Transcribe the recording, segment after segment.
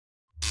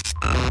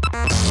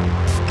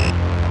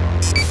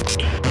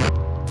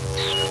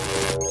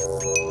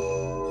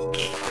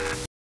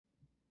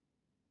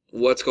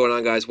What's going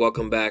on, guys?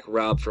 Welcome back.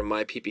 Rob from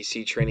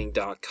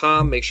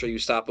myppctraining.com. Make sure you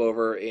stop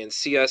over and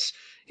see us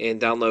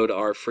and download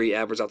our free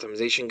AdWords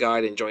optimization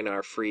guide and join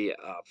our free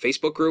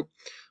Facebook group.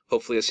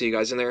 Hopefully I'll see you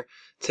guys in there.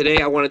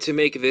 Today I wanted to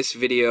make this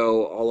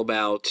video all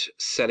about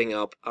setting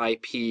up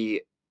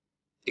IP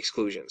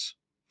exclusions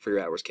for your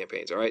AdWords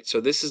campaigns. Alright,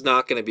 so this is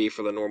not going to be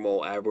for the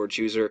normal AdWords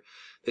user.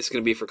 This is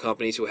going to be for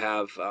companies who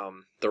have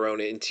their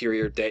own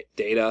interior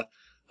data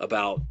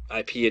about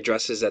IP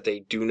addresses that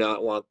they do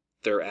not want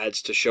their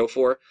ads to show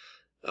for.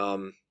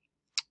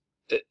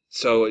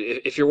 So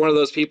if you're one of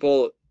those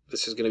people,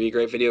 this is going to be a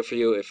great video for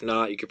you. If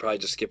not, you could probably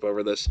just skip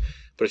over this.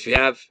 But if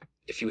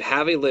you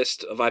have a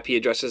list of IP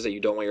addresses that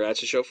you don't want your ads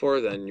to show for,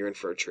 then you're in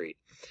for a treat.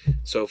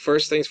 So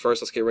first things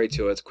first, let's get right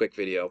to it. It's a quick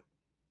video.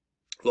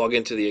 Log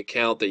into the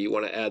account that you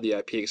want to add the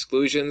IP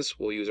exclusions.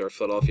 We'll use our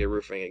Philadelphia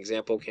Roofing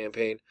example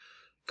campaign.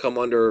 Come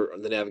under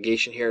the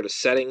navigation here to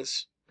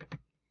Settings.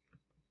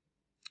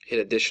 Hit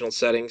Additional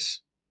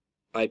Settings,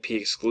 IP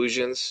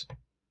Exclusions,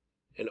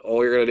 and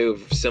all you're going to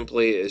do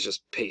simply is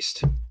just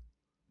paste.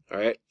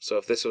 Alright, so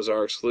if this was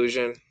our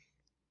exclusion,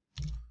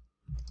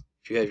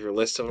 if you have your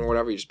list of them or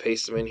whatever, you just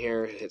paste them in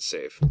here and hit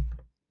save.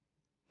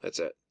 That's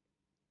it.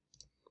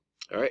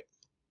 Alright,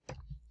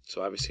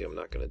 so obviously I'm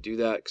not going to do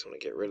that because I'm going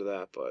to get rid of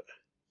that, but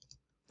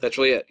that's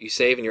really it. You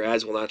save and your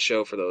ads will not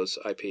show for those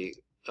IP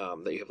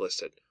that you have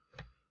listed.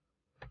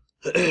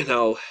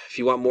 Now, if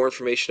you want more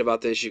information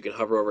about this, you can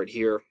hover over it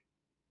here.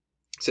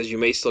 It says you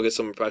may still get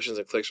some impressions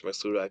and clicks from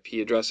excluded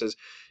IP addresses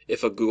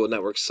if a Google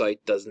network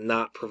site does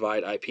not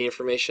provide IP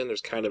information.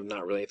 There's kind of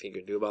not really anything you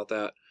can do about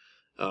that.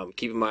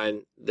 Keep in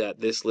mind that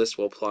this list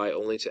will apply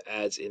only to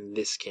ads in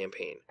this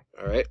campaign.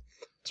 Alright?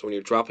 So when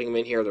you're dropping them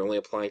in here, they're only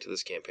applying to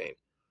this campaign.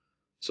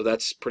 So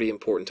that's pretty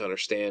important to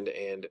understand.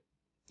 And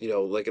you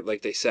know,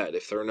 like they said,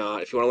 if you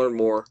want to learn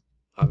more,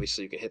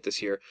 obviously you can hit this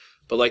here.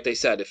 But like they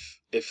said,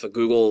 if a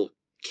Google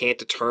can't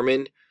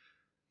determine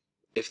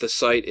if the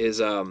site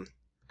is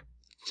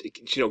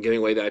giving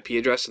away the IP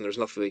address, and there's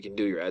nothing they can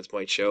do, your ads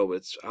might show,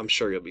 but I'm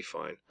sure you'll be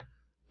fine.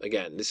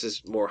 Again, this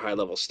is more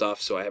high-level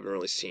stuff, so I haven't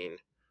really seen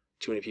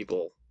too many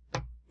people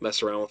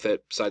mess around with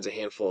it, besides a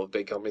handful of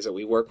big companies that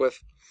we work with.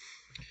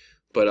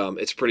 But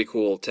it's a pretty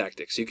cool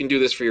tactic. So you can do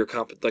this for your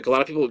like a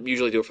lot of people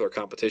usually do it for their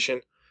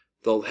competition.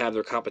 They'll have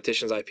their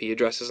competition's IP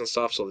addresses and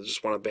stuff, so they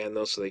just want to ban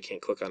those so they can't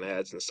click on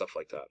ads and stuff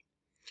like that.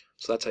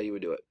 So that's how you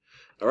would do it.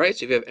 Alright,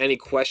 so if you have any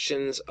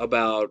questions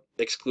about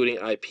excluding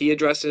IP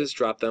addresses,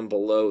 drop them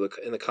below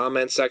in the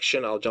comments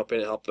section. I'll jump in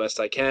and help the best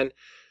I can.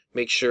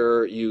 Make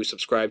sure you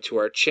subscribe to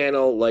our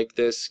channel, like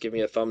this, give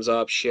me a thumbs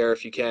up, share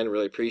if you can,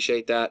 really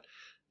appreciate that.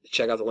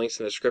 Check out the links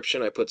in the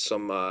description. I put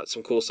some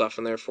cool stuff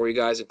in there for you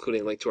guys,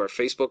 including a link to our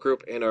Facebook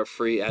group and our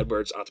free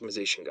AdWords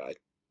optimization guide.